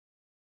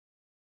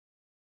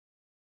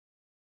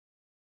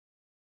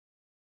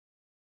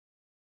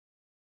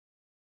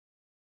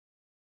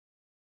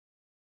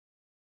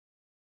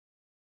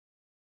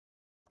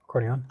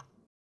Recording on.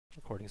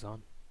 Recording's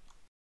on.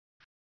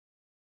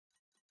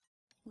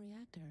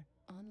 Reactor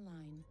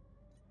online.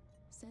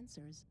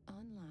 Sensors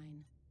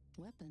online.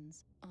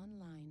 Weapons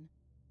online.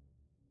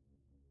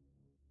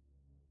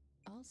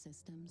 All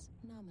systems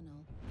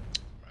nominal.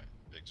 Right,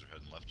 Bigs are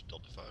heading left to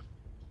Delta 5.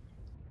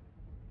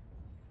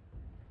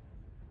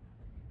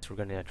 So we're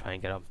gonna try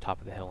and get up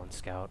top of the hill and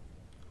scout.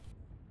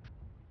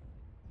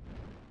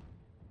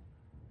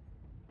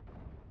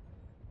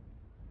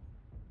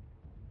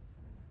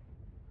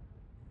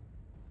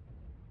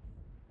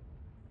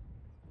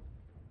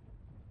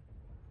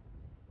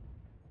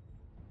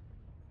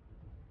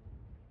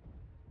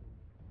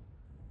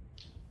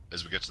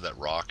 As we get to that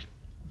rock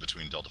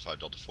between Delta 5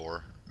 Delta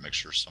 4, make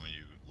sure some of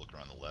you look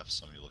around the left,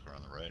 some of you look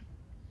around the right.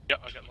 Yeah,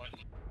 I got left.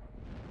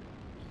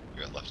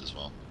 You got left as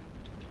well.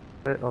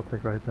 Right, I'll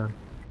take right then.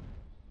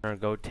 I'm gonna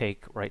go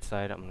take right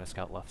side, I'm gonna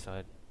scout left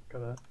side. Got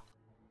that.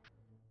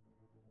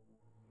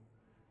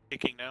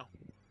 Taking now.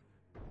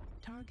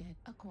 Target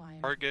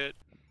acquired. Target.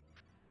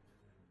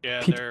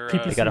 Yeah, P- they're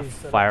PP They got a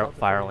PPC,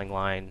 firing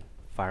line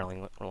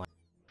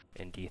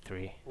in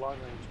D3. Long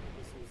range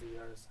PPCs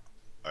ERs.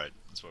 Alright,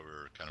 that's what we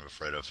were kind of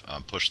afraid of.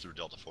 Push through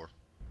Delta 4.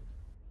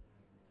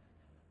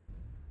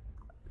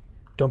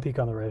 Don't peek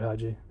on the right,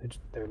 Haji.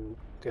 They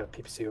got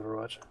PPC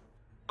Overwatch.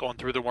 going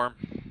through the worm.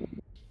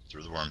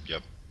 Through the worm,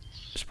 yep.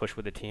 Just push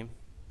with the team.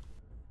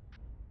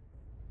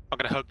 I'm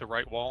gonna hug the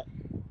right wall.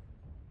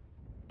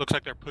 Looks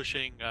like they're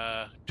pushing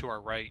to our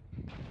right.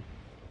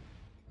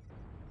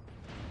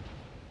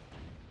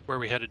 Where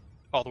we headed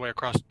all the way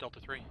across Delta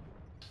 3.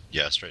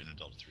 Yeah, straight into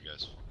Delta 3,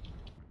 guys.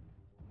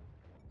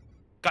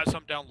 Got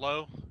some down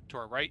low to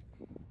our right.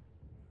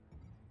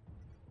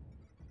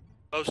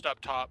 Most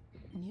up top.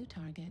 New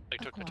target They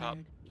took the acquired. top.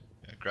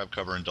 Yeah, grab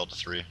cover in Delta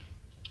 3.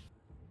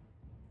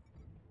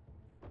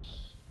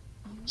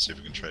 See if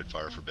we can trade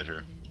fire for a bit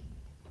here.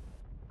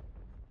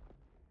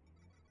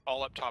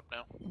 All up top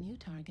now. New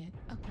target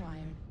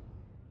acquired.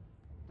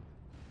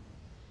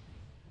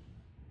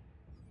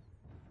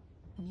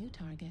 New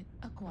target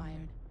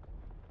acquired.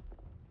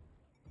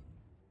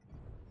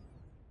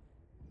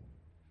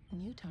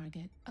 New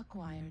target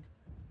acquired.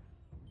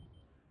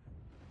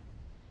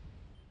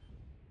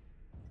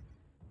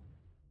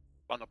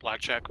 On the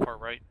blackjack, far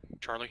right.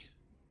 Charlie.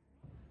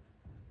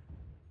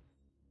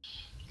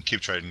 Keep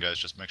trading, guys.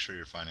 Just make sure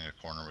you're finding a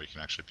corner where you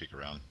can actually peek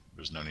around.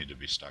 There's no need to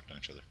be stacked on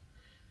each other.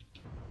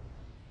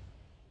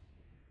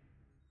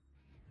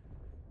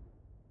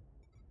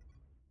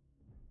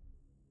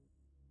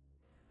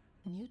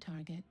 New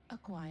target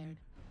acquired.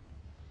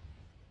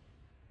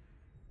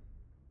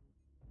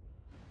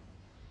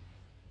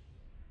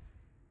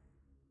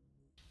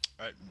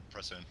 Alright,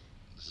 press in.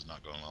 This is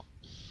not going well.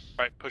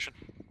 Alright, pushing.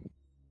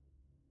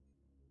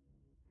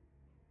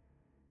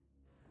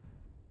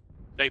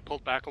 They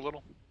pulled back a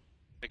little.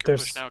 They can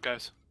push now,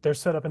 guys. They're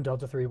set up in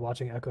Delta 3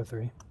 watching Echo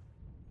 3.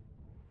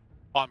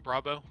 On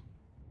Bravo.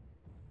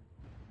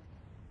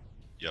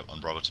 Yep, on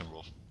Bravo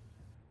Timberwolf.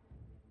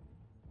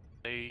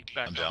 They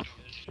back I'm down.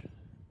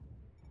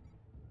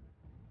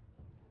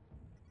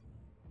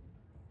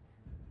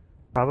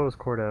 Bravo is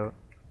cored out.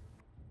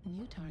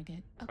 New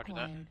target Roger that.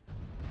 acquired.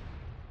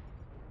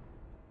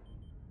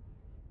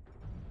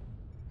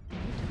 New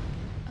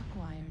target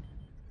acquired.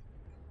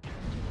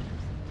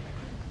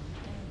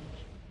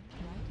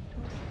 Right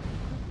torso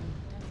equipment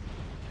damage.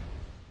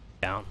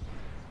 Down.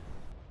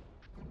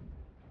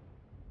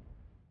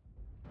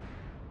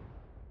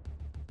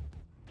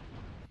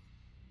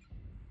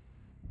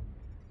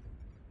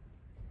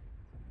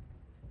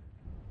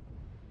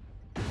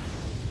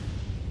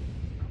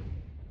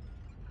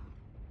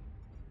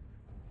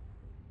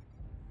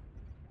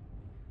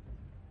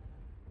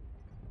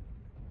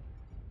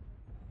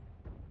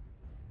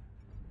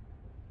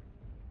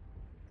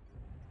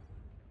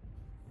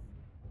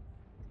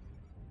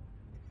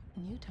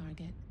 New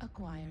target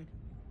acquired.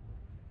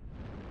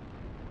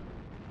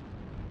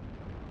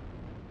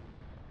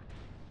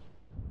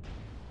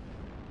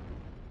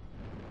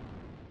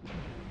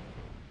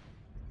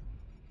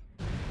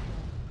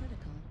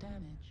 Critical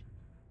damage.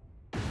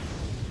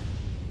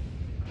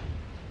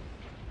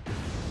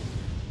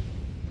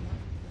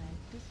 Left flag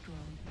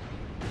destroyed.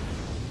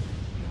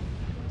 Left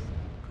torso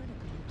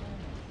critical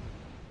damage.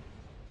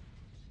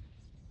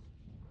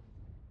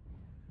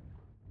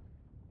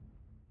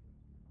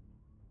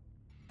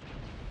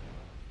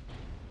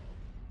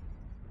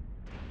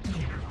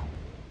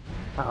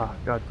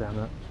 God damn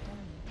it.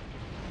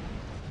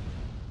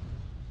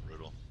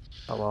 Brutal.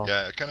 Oh well.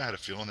 Yeah, I kind of had a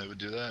feeling they would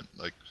do that.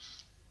 Like,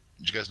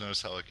 did you guys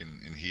notice how, like,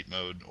 in heat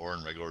mode or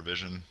in regular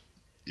vision,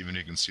 even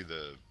you can see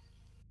the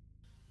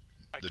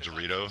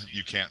Dorito,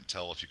 you can't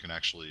tell if you can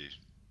actually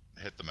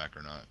hit the mech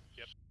or not.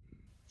 Yep.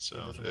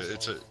 So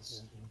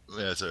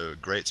it's a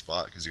great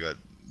spot because you got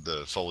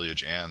the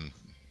foliage and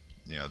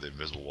the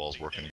invisible walls working.